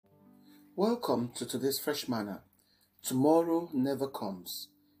Welcome to today's fresh manna. Tomorrow never comes.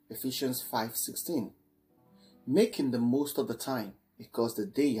 Ephesians 5:16. Making the most of the time because the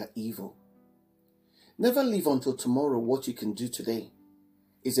day are evil. Never leave until tomorrow what you can do today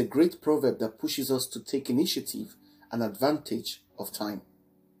is a great proverb that pushes us to take initiative and advantage of time.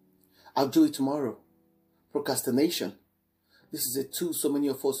 I'll do it tomorrow. Procrastination. This is a tool so many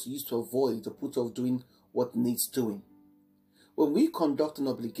of us use to avoid the put off doing what needs doing. When we conduct an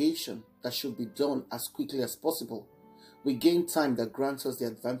obligation that should be done as quickly as possible, we gain time that grants us the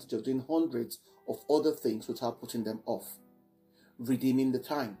advantage of doing hundreds of other things without putting them off. Redeeming the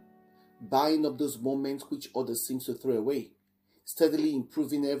time, buying up those moments which others seem to throw away, steadily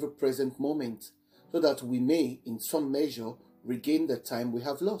improving every present moment so that we may, in some measure, regain the time we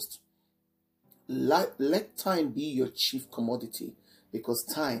have lost. Let time be your chief commodity because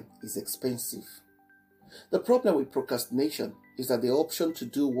time is expensive. The problem with procrastination is that the option to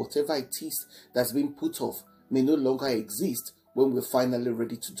do whatever it is that's been put off may no longer exist when we're finally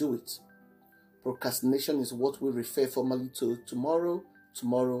ready to do it. Procrastination is what we refer formally to tomorrow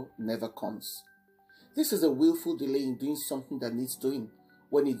never comes. This is a willful delay in doing something that needs doing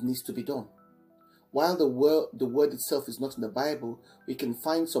when it needs to be done. While the word itself is not in the Bible, we can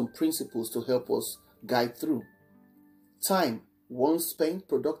find some principles to help us guide through. Time, once spent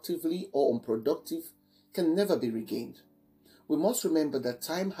productively or unproductive, can never be regained. We must remember that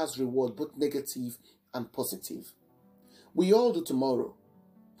time has reward both negative and positive. We all do tomorrow,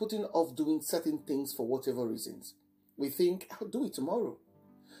 putting off doing certain things for whatever reasons. We think, I'll do it tomorrow.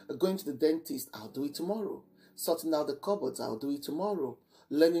 Going to the dentist, I'll do it tomorrow. Sorting out the cupboards, I'll do it tomorrow.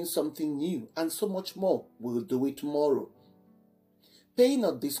 Learning something new, and so much more, we'll do it tomorrow. Pain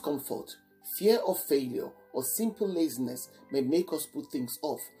or discomfort, fear of failure, or simple laziness may make us put things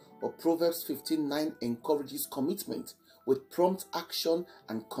off, but Proverbs 15:9 encourages commitment with prompt action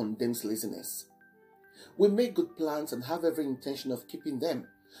and condemns laziness. We make good plans and have every intention of keeping them,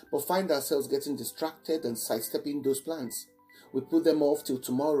 but find ourselves getting distracted and sidestepping those plans. We put them off till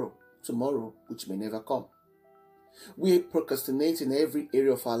tomorrow which may never come. We procrastinate in every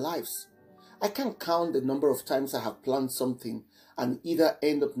area of our lives. I can't count the number of times I have planned something and either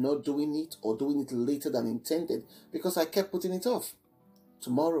end up not doing it or doing it later than intended because I kept putting it off.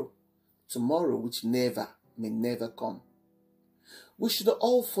 Tomorrow which may never come. We should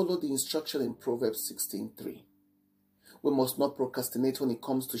all follow the instruction in Proverbs 16:3. We must not procrastinate when it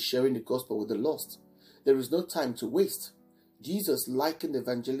comes to sharing the gospel with the lost. There is no time to waste. Jesus likened the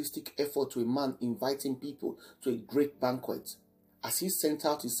evangelistic effort to a man inviting people to a great banquet. As he sent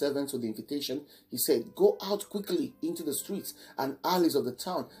out his servants with the invitation, he said, "Go out quickly into the streets and alleys of the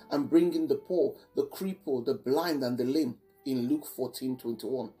town and bring in the poor, the crippled, the blind, and the lame," in Luke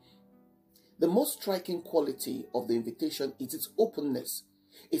 14:21. The most striking quality of the invitation is its openness.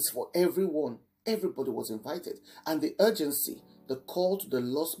 It's for everyone. Everybody was invited. And the urgency, the call to the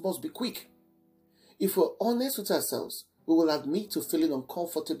lost must be quick. If we're honest with ourselves, we will admit to feeling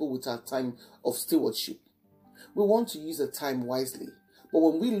uncomfortable with our time of stewardship. We want to use the time wisely, but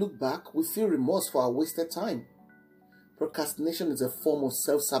when we look back, we feel remorse for our wasted time. Procrastination is a form of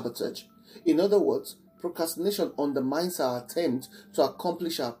self-sabotage. In other words, procrastination undermines our attempt to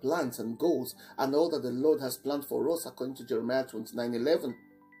accomplish our plans and goals and all that the Lord has planned for us according to Jeremiah 29:11.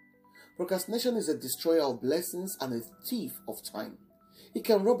 Procrastination is a destroyer of blessings and a thief of time. It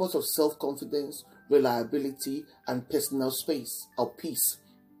can rob us of self-confidence, reliability, and personal space or peace.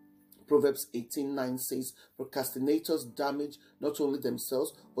 Proverbs 18:9 says, procrastinators damage not only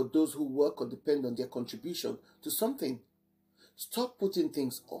themselves, but those who work or depend on their contribution to something. Stop putting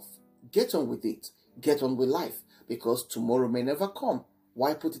things off. Get on with it. Get on with life, because tomorrow may never come.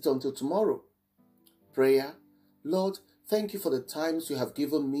 Why put it until tomorrow? Prayer. Lord, thank you for the times you have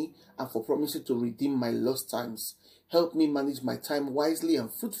given me and for promising to redeem my lost times. Help me manage my time wisely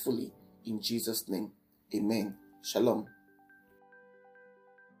and fruitfully. In Jesus' name, amen. Shalom.